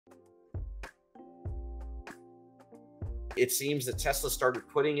It seems that Tesla started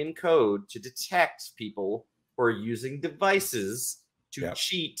putting in code to detect people who are using devices to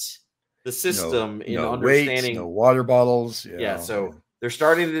cheat the system in understanding. Weights, no water bottles. Yeah, so they're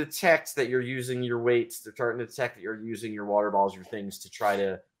starting to detect that you're using your weights. They're starting to detect that you're using your water bottles, your things, to try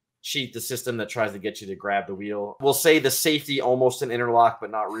to cheat the system that tries to get you to grab the wheel. We'll say the safety almost an interlock, but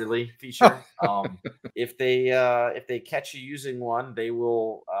not really feature. If they catch you using one, they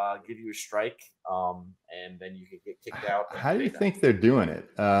will give you a strike, and then you can get kicked out. How do you think they're doing it?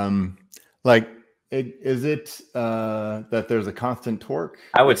 Is it that there's a constant torque?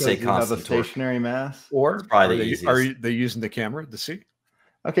 I would say you have a constant torque. stationary mass, or probably the easiest. are they using the camera to see?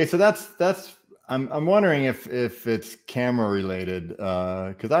 Okay, so that's I'm wondering if it's camera related,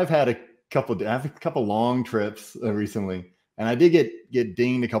 because I've had a couple long trips recently, and I did get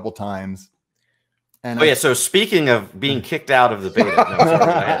dinged a couple times. And yeah, so speaking of being kicked out of the beta,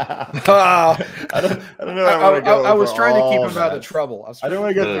 no, sorry, I don't know. I was trying to keep him out of trouble. I don't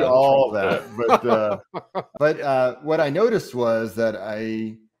want to go through all of that, but what I noticed was that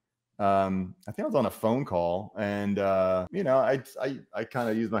I think I was on a phone call, and I kind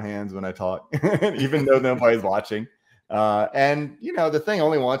of use my hands when I talk, even though nobody's watching. And the thing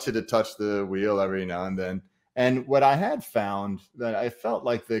only wants you to touch the wheel every now and then. And what I had found, that I felt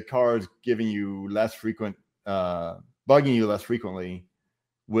like the car is giving you less frequent, bugging you less frequently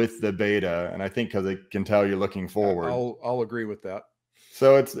with the beta, and I think because it can tell you're looking forward. I'll agree with that.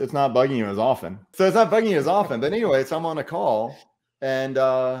 So it's not bugging you as often. But anyway, so I'm on a call, and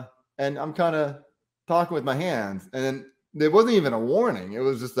I'm kind of talking with my hands, and then there wasn't even a warning. It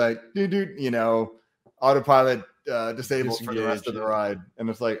was just like, autopilot disabled for the rest of the ride, and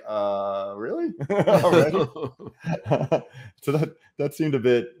it's like, really? Already? So that seemed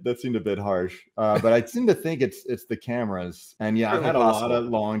a bit harsh, but I seem to think it's the cameras. And yeah, I've had a lot of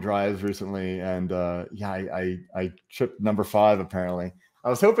long drives recently, and I tripped number 5 apparently. I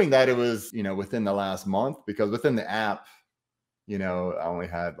was hoping that it was within the last month, because within the app, I only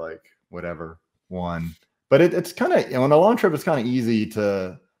had like whatever one. But it's kind of, on a long trip, it's kind of easy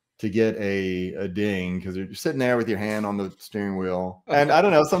to get a ding, because you're sitting there with your hand on the steering wheel, and I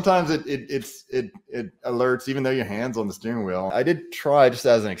don't know, sometimes it alerts even though your hand's on the steering wheel. I did try, just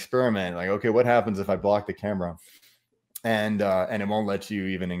as an experiment, like, okay, what happens if I block the camera, and it won't let you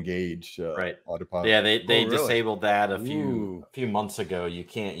even engage Autopilot. Yeah, they disabled that a few months ago. You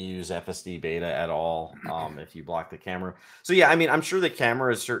can't use FSD Beta at all if you block the camera. So yeah, I mean, I'm sure the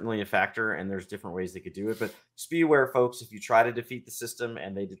camera is certainly a factor, and there's different ways they could do it. But just be aware, folks, if you try to defeat the system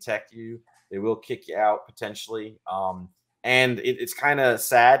and they detect you, they will kick you out potentially. And it's kind of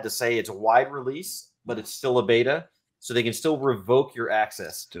sad to say it's a wide release, but it's still a beta, so they can still revoke your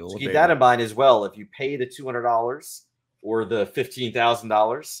access. So keep that in mind as well. If you pay the $200 or the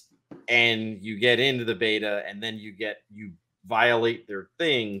 $15,000 and you get into the beta, and then you violate their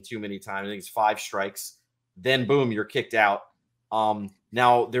thing too many times, I think it's 5 strikes, then boom, you're kicked out.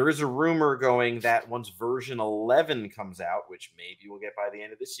 Now there is a rumor going that once version 11 comes out, which maybe we'll get by the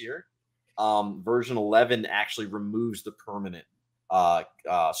end of this year, version 11 actually removes the permanent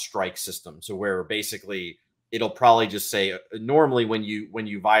strike system. So where basically it'll probably just say, normally when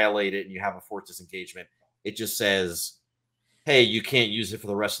you violate it and you have a forced disengagement, it just says, hey, you can't use it for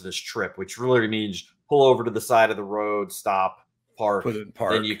the rest of this trip, which really means pull over to the side of the road, stop, park, put it in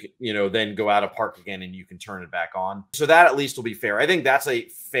park. Then you can, then go out of park again, and you can turn it back on. So that at least will be fair. I think that's a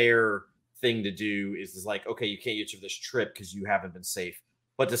fair thing to do, is like, okay, you can't use it for this trip because you haven't been safe.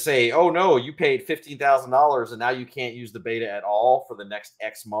 But to say, oh no, you paid $15,000 and now you can't use the beta at all for the next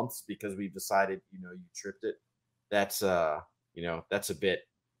X months because we've decided, you tripped it. That's, that's a bit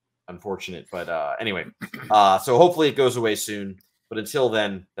unfortunate, but anyway, so hopefully it goes away soon, but until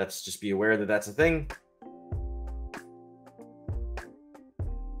then, just be aware that that's a thing.